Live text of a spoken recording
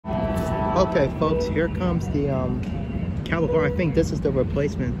Okay, folks, here comes the cable car. I think this is the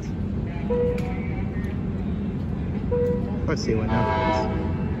replacement. Let's see what happens.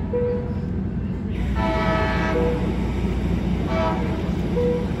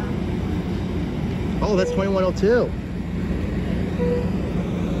 Oh, that's 2102.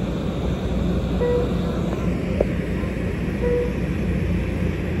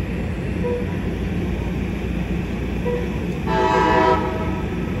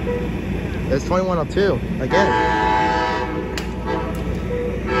 It's 2102 again.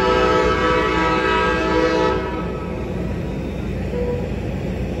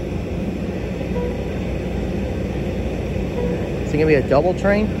 Is it gonna be a double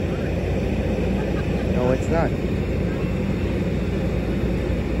train? No, it's not.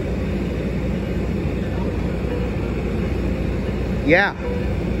 Yeah.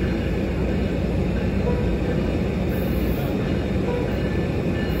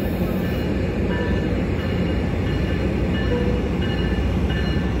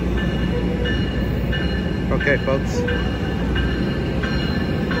 Okay, folks.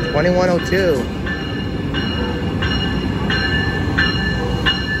 2102.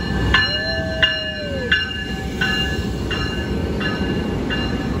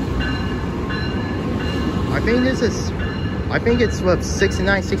 I think it's what,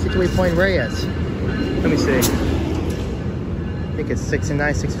 69, 63 Point Reyes. Let me see. I think it's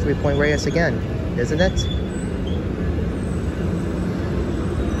 69, 63 Point Reyes again, isn't it?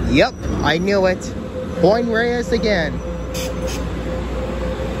 Yep, I knew it. Point Reyes again.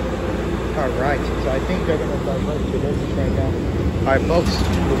 Alright, so I think they're going to divert to this right now. Alright, folks,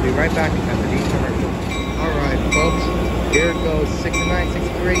 we'll be right back after these commercials. Alright, folks, here goes 69,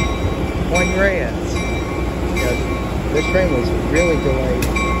 63 Point Reyes. Yeah, this train was really delayed.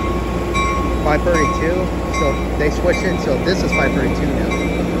 532, so they switched it, so this is 532 now.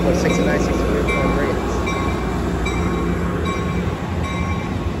 So 69, 63 Point Reyes.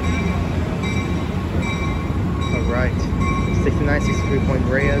 Right, 69, 63 Point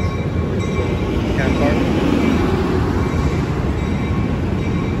Reyes, cab car.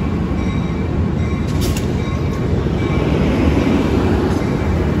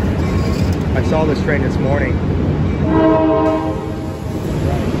 I saw this train this morning.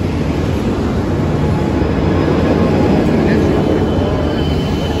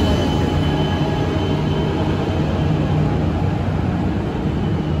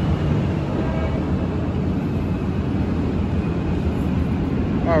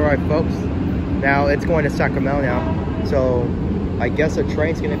 Alright, folks, now it's going to Sacramento now, so I guess a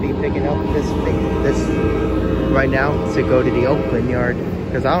train's going to be picking up this right now to go to the Oakland yard,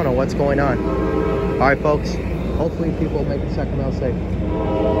 because I don't know what's going on. Alright, folks, hopefully people make Sacramento safe.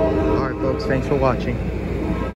 Alright, folks, thanks for watching.